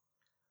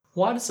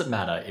Why does it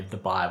matter if the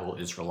Bible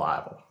is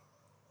reliable?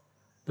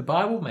 The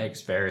Bible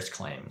makes various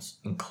claims,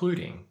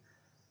 including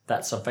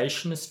that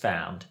salvation is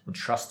found in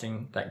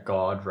trusting that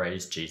God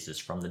raised Jesus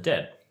from the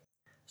dead,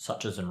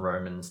 such as in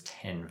Romans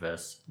 10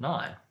 verse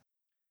 9.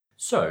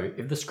 So,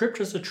 if the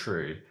scriptures are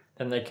true,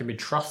 then they can be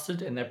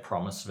trusted in their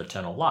promise of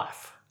eternal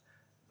life.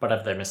 But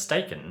if they're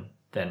mistaken,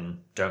 then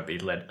don't be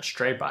led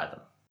astray by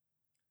them.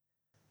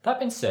 That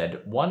being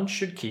said, one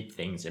should keep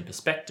things in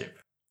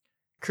perspective.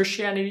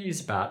 Christianity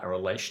is about a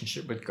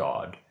relationship with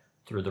God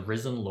through the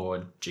risen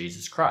Lord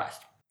Jesus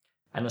Christ,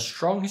 and a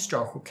strong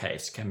historical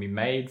case can be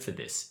made for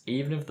this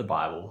even if the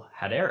Bible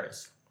had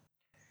errors.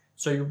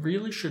 So you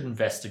really should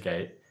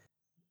investigate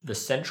the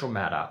central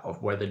matter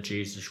of whether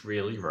Jesus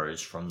really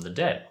rose from the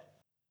dead.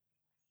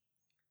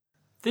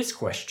 This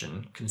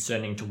question,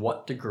 concerning to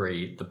what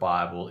degree the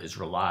Bible is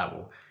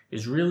reliable,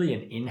 is really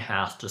an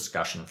in-house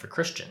discussion for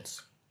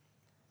Christians.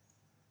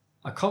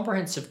 A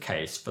comprehensive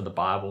case for the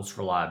Bible's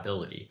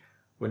reliability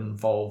would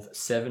involve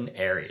 7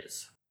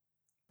 areas.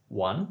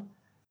 1.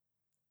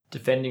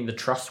 Defending the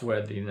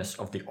trustworthiness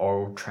of the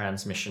oral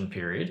transmission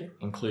period,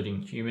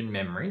 including human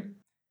memory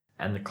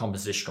and the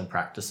compositional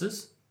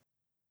practices.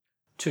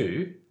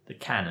 2. The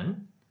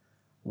canon,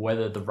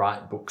 whether the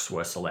right books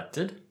were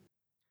selected.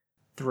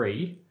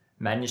 3.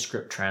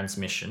 Manuscript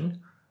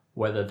transmission,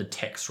 whether the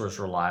text was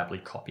reliably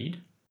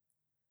copied.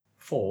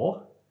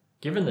 4.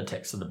 Given the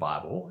text of the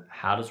Bible,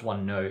 how does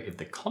one know if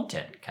the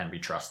content can be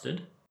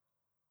trusted?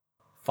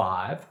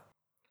 5.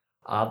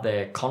 Are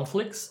there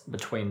conflicts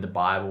between the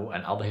Bible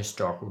and other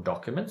historical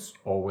documents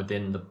or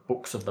within the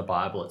books of the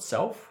Bible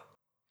itself?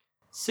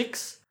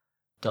 6.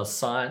 Does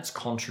science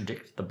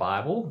contradict the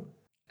Bible?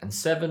 And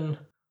 7.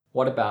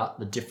 What about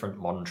the different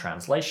modern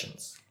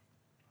translations?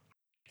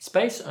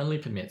 Space only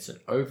permits an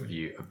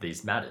overview of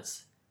these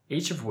matters,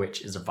 each of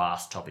which is a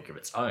vast topic of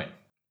its own.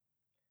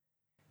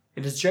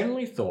 It is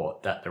generally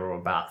thought that there were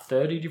about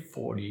 30 to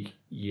 40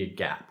 year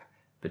gap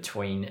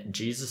between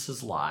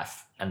Jesus'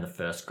 life and the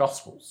first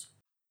Gospels.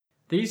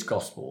 These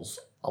Gospels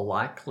are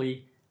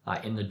likely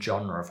in the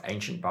genre of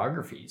ancient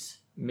biographies,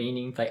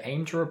 meaning they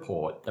aim to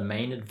report the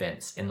main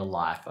events in the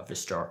life of a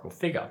historical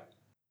figure.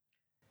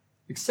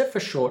 Except for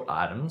short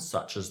items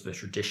such as the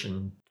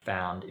tradition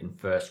found in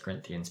 1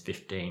 Corinthians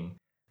 15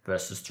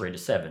 verses 3 to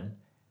 7,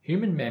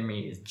 human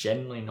memory is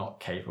generally not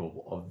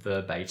capable of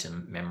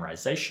verbatim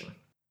memorization.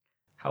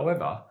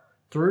 However,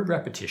 through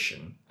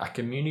repetition, a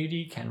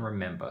community can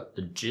remember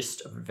the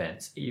gist of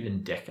events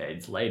even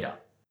decades later.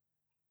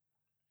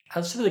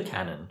 As for the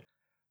canon,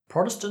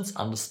 Protestants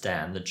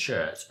understand the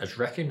Church as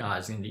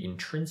recognizing the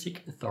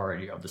intrinsic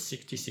authority of the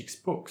 66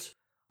 books,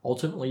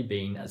 ultimately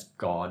being as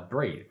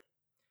God-breathed.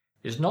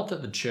 It is not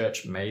that the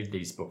Church made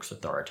these books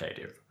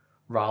authoritative,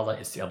 rather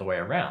it's the other way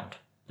around.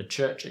 The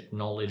Church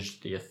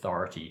acknowledged the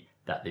authority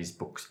that these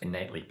books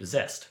innately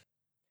possessed.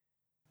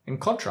 In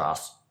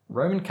contrast,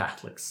 Roman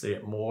Catholics see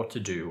it more to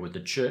do with the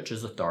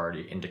Church's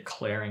authority in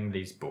declaring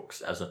these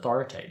books as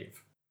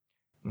authoritative,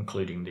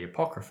 including the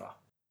Apocrypha.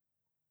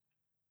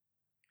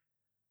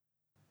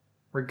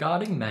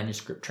 Regarding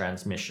manuscript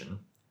transmission,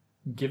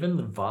 given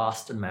the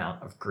vast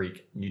amount of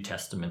Greek New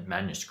Testament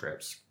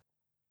manuscripts,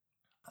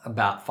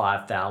 about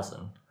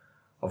 5,000,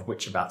 of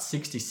which about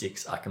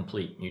 66 are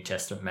complete New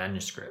Testament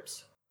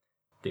manuscripts,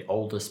 the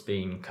oldest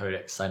being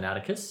Codex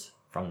Sinaiticus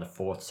from the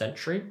 4th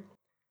century,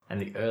 and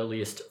the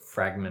earliest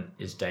fragment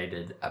is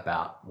dated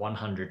about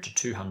 100 to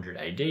 200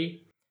 AD,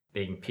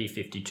 being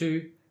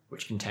P52,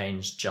 which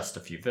contains just a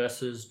few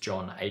verses,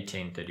 John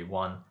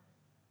 18:31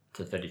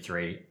 to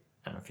 33,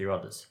 and a few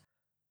others.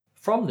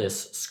 From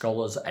this,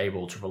 scholars are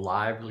able to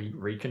reliably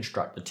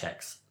reconstruct the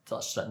text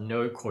such that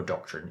no core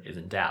doctrine is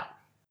in doubt.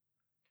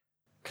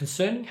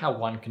 Concerning how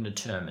one can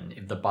determine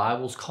if the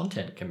Bible's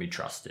content can be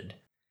trusted,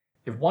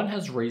 if one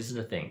has reason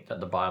to think that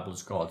the Bible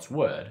is God's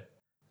word,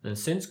 then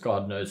since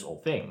God knows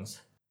all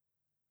things,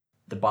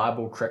 the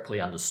Bible correctly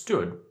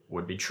understood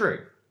would be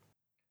true.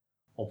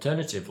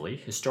 Alternatively,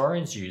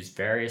 historians use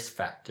various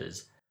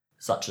factors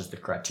such as the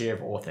criteria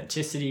of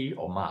authenticity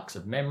or marks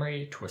of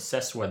memory to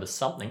assess whether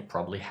something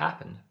probably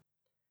happened.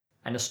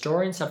 And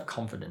historians have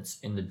confidence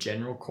in the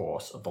general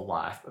course of the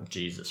life of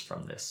Jesus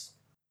from this.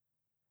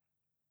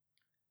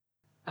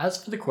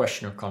 As for the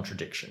question of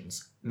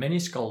contradictions, many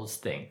scholars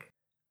think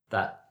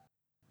that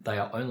they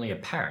are only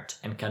apparent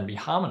and can be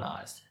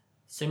harmonized.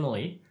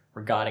 Similarly,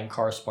 regarding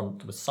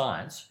correspondence with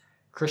science,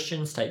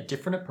 Christians take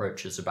different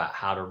approaches about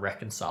how to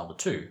reconcile the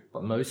two,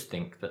 but most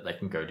think that they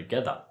can go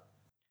together.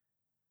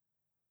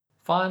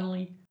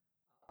 Finally,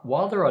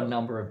 while there are a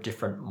number of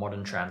different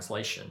modern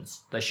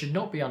translations, they should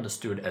not be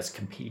understood as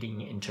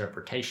competing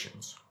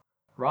interpretations,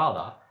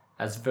 rather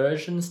as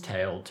versions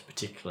tailored to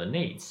particular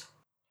needs.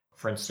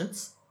 For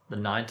instance, the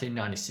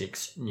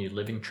 1996 New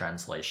Living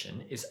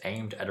Translation is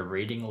aimed at a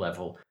reading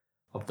level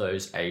of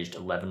those aged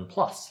 11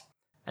 plus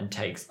and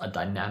takes a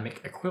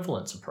dynamic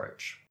equivalence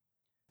approach.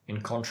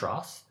 In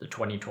contrast, the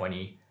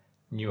 2020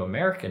 New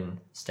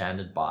American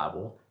Standard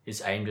Bible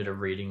is aimed at a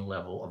reading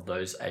level of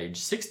those aged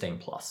 16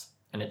 plus,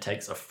 and it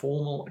takes a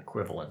formal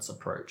equivalence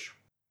approach.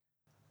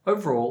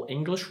 Overall,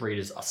 English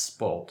readers are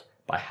spoilt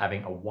by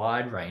having a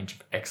wide range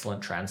of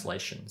excellent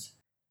translations,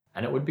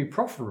 and it would be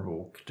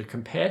profitable to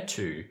compare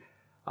two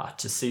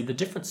to see the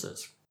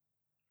differences.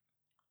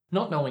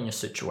 Not knowing your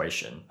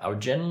situation, I would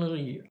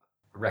generally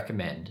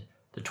recommend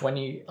the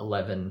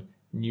 2011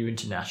 New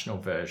International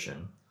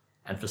Version,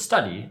 and for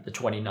study, the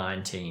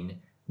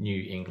 2019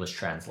 New English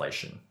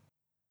Translation.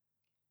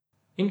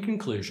 In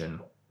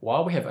conclusion,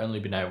 while we have only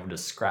been able to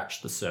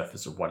scratch the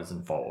surface of what is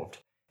involved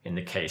in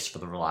the case for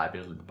the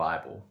reliability of the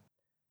Bible,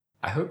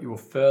 I hope you will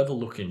further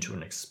look into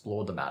and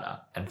explore the matter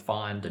and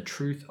find the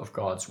truth of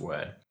God's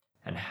Word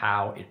and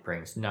how it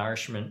brings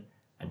nourishment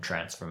and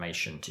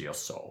transformation to your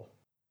soul.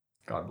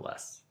 God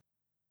bless.